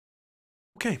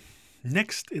Okay,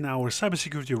 next in our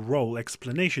cybersecurity role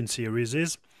explanation series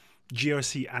is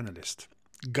GRC Analyst,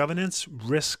 Governance,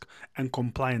 Risk and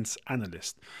Compliance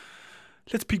Analyst.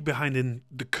 Let's peek behind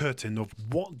the curtain of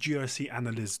what GRC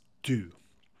analysts do.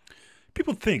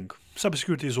 People think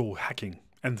cybersecurity is all hacking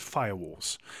and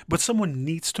firewalls, but someone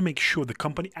needs to make sure the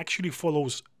company actually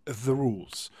follows the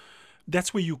rules.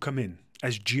 That's where you come in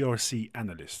as GRC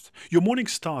analyst. Your morning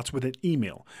starts with an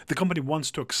email. The company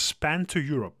wants to expand to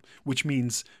Europe, which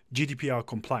means GDPR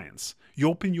compliance. You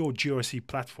open your GRC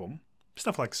platform,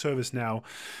 stuff like ServiceNow,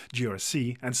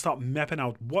 GRC, and start mapping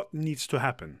out what needs to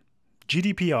happen.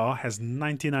 GDPR has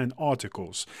 99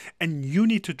 articles, and you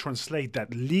need to translate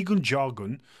that legal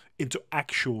jargon into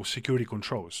actual security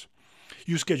controls.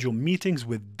 You schedule meetings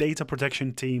with data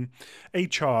protection team,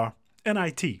 HR, and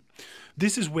IT.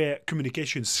 This is where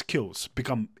communication skills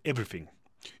become everything.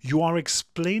 You are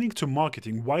explaining to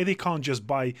marketing why they can't just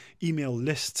buy email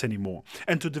lists anymore,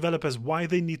 and to developers why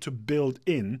they need to build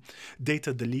in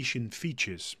data deletion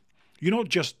features. You're not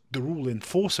just the rule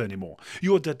enforcer anymore.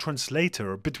 You're the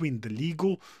translator between the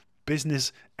legal,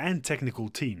 business, and technical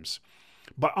teams.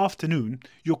 By afternoon,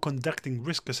 you're conducting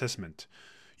risk assessment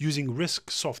using risk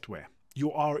software.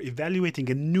 You are evaluating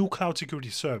a new cloud security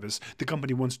service the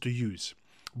company wants to use.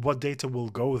 What data will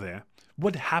go there?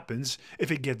 What happens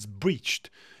if it gets breached?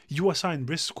 You assign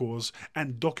risk scores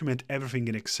and document everything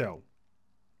in Excel.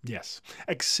 Yes,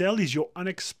 Excel is your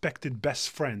unexpected best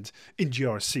friend in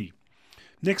GRC.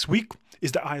 Next week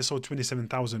is the ISO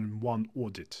 27001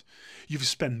 audit. You've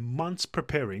spent months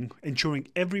preparing, ensuring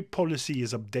every policy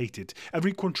is updated,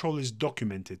 every control is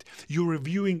documented. You're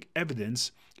reviewing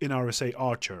evidence in RSA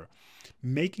Archer,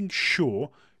 making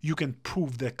sure you can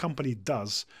prove the company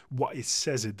does what it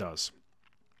says it does.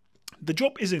 The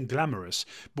job isn't glamorous,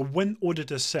 but when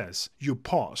auditor says you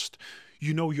passed,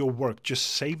 you know your work just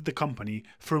saved the company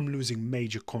from losing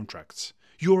major contracts.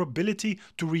 Your ability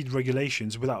to read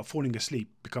regulations without falling asleep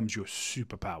becomes your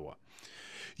superpower.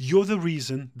 You're the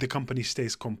reason the company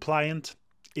stays compliant,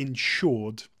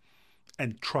 insured,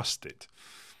 and trusted.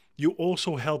 You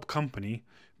also help company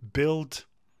build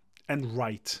and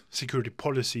write security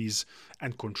policies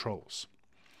and controls.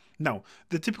 Now,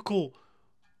 the typical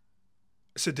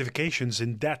certifications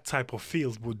in that type of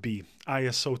field would be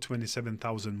ISO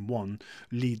 27001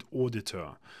 lead auditor.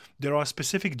 There are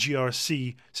specific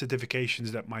GRC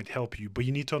certifications that might help you, but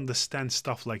you need to understand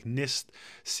stuff like NIST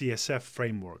CSF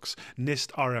frameworks,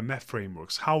 NIST RMF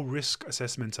frameworks, how risk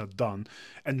assessments are done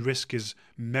and risk is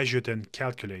measured and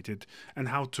calculated, and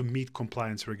how to meet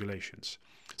compliance regulations.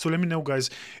 So let me know, guys,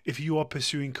 if you are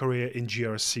pursuing career in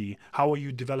GRC, how are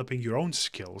you developing your own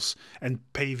skills and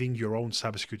paving your own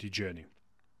cybersecurity journey?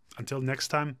 Until next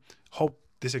time, hope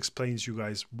this explains you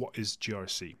guys what is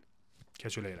GRC.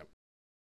 Catch you later.